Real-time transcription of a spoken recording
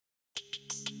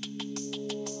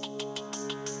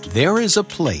There is a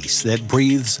place that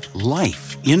breathes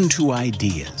life into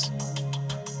ideas.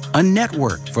 A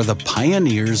network for the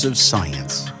pioneers of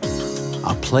science.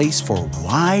 A place for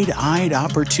wide-eyed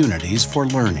opportunities for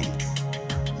learning.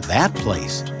 That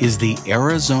place is the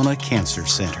Arizona Cancer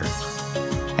Center.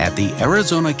 At the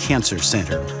Arizona Cancer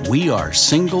Center, we are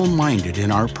single-minded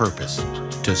in our purpose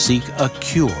to seek a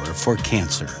cure for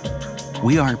cancer.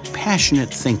 We are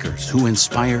passionate thinkers who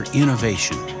inspire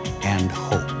innovation and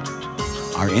hope.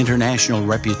 Our international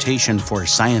reputation for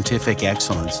scientific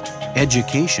excellence,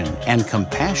 education, and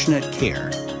compassionate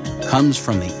care comes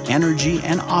from the energy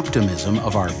and optimism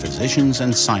of our physicians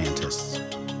and scientists.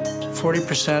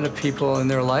 40% of people in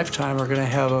their lifetime are going to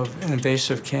have an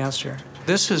invasive cancer.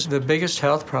 This is the biggest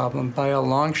health problem by a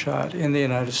long shot in the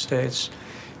United States,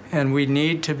 and we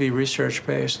need to be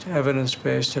research-based,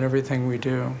 evidence-based in everything we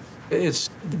do. It's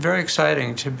very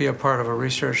exciting to be a part of a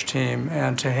research team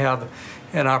and to have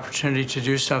an opportunity to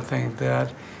do something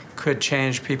that could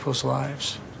change people's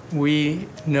lives. We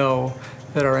know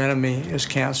that our enemy is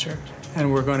cancer,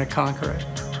 and we're going to conquer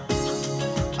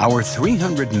it. Our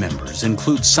 300 members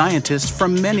include scientists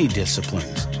from many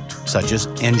disciplines, such as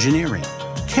engineering,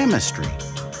 chemistry,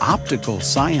 optical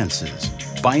sciences,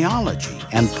 biology,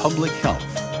 and public health.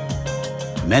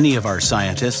 Many of our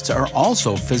scientists are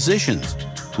also physicians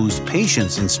whose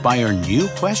patients inspire new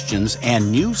questions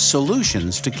and new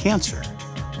solutions to cancer.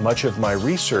 Much of my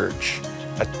research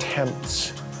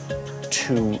attempts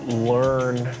to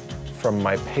learn from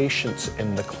my patients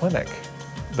in the clinic.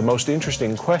 The most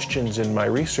interesting questions in my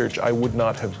research I would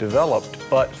not have developed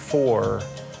but for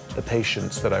the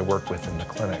patients that I work with in the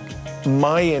clinic.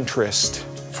 My interest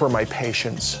for my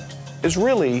patients is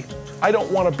really, I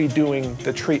don't want to be doing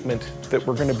the treatment that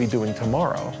we're going to be doing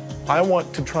tomorrow. I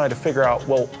want to try to figure out,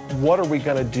 well, what are we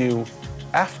going to do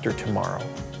after tomorrow?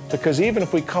 Because even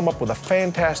if we come up with a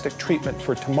fantastic treatment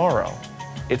for tomorrow,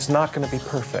 it's not going to be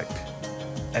perfect.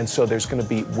 And so there's going to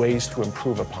be ways to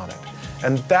improve upon it.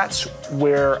 And that's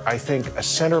where I think a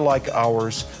center like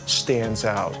ours stands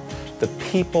out. The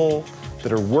people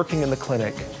that are working in the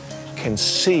clinic can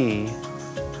see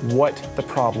what the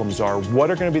problems are,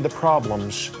 what are going to be the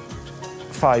problems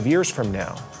 5 years from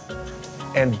now,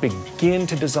 and begin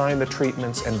to design the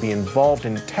treatments and be involved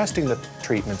in testing the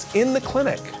treatments in the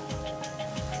clinic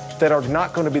that are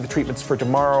not going to be the treatments for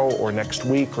tomorrow or next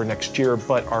week or next year,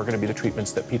 but are going to be the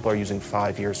treatments that people are using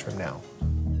 5 years from now.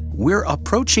 We're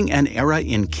approaching an era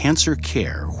in cancer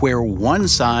care where one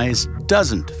size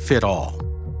doesn't fit all.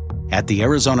 At the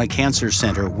Arizona Cancer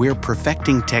Center, we're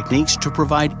perfecting techniques to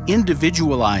provide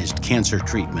individualized cancer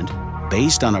treatment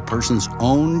based on a person's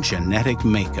own genetic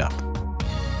makeup.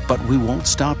 But we won't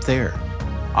stop there.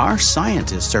 Our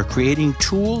scientists are creating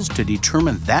tools to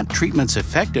determine that treatment's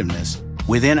effectiveness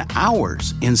within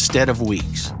hours instead of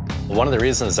weeks. One of the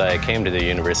reasons I came to the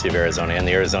University of Arizona and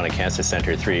the Arizona Cancer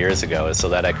Center 3 years ago is so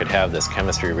that I could have this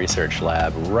chemistry research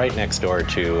lab right next door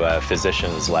to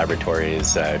physicians'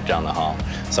 laboratories down the hall.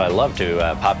 So I love to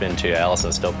pop into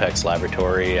Alison Stopek's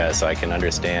laboratory so I can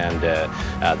understand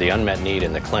the unmet need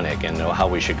in the clinic and know how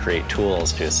we should create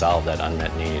tools to solve that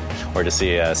unmet need. Or to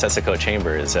see Sessico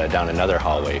Chambers down another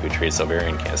hallway who treats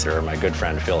ovarian cancer, or my good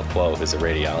friend Phil Kuo, who's a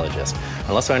radiologist.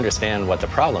 Unless we understand what the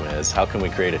problem is, how can we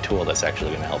create a tool that's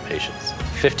actually going to help patients?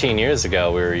 15 years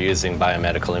ago, we were using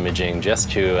biomedical imaging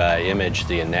just to image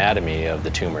the anatomy of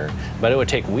the tumor, but it would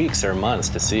take weeks or months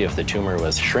to see if the tumor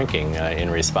was shrinking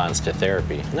in response to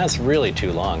therapy. And that's really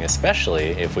too long, especially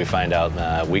if we find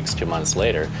out weeks to months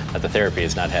later that the therapy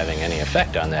is not having any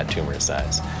effect on that tumor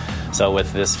size. So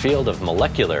with this field of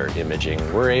molecular imaging,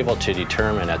 we're able to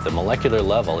determine at the molecular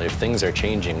level if things are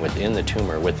changing within the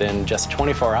tumor within just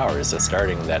 24 hours of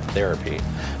starting that therapy.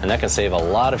 And that can save a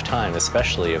lot of time,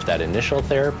 especially if that initial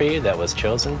therapy that was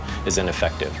chosen is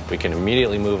ineffective. We can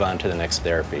immediately move on to the next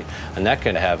therapy, and that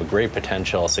can have a great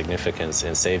potential significance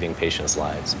in saving patients'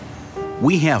 lives.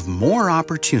 We have more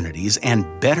opportunities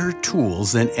and better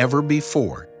tools than ever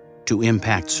before to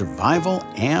impact survival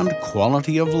and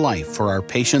quality of life for our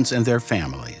patients and their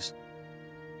families.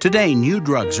 Today, new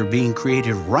drugs are being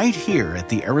created right here at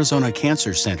the Arizona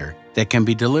Cancer Center that can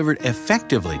be delivered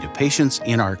effectively to patients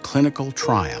in our clinical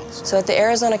trials. So at the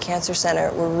Arizona Cancer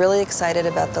Center, we're really excited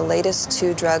about the latest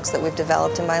 2 drugs that we've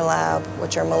developed in my lab,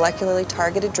 which are molecularly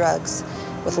targeted drugs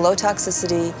with low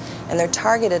toxicity, and they're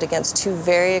targeted against 2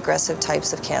 very aggressive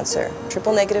types of cancer,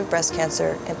 triple-negative breast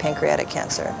cancer and pancreatic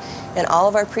cancer. In all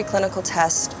of our preclinical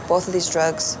tests, both of these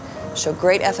drugs show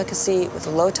great efficacy with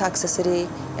low toxicity,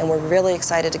 and we're really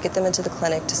excited to get them into the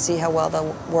clinic to see how well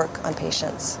they'll work on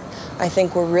patients. I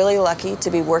think we're really lucky to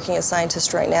be working as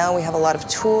scientists right now. We have a lot of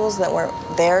tools that weren't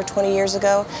there 20 years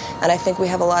ago, and I think we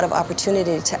have a lot of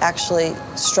opportunity to actually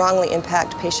strongly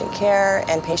impact patient care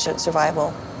and patient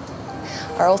survival.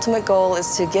 Our ultimate goal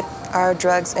is to get our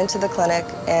drugs into the clinic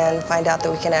and find out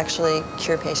that we can actually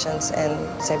cure patients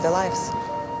and save their lives.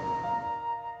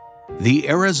 The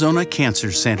Arizona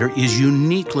Cancer Center is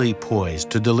uniquely poised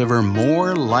to deliver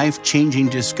more life-changing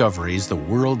discoveries the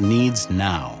world needs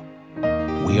now.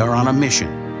 We are on a mission,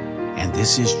 and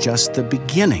this is just the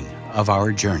beginning of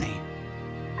our journey.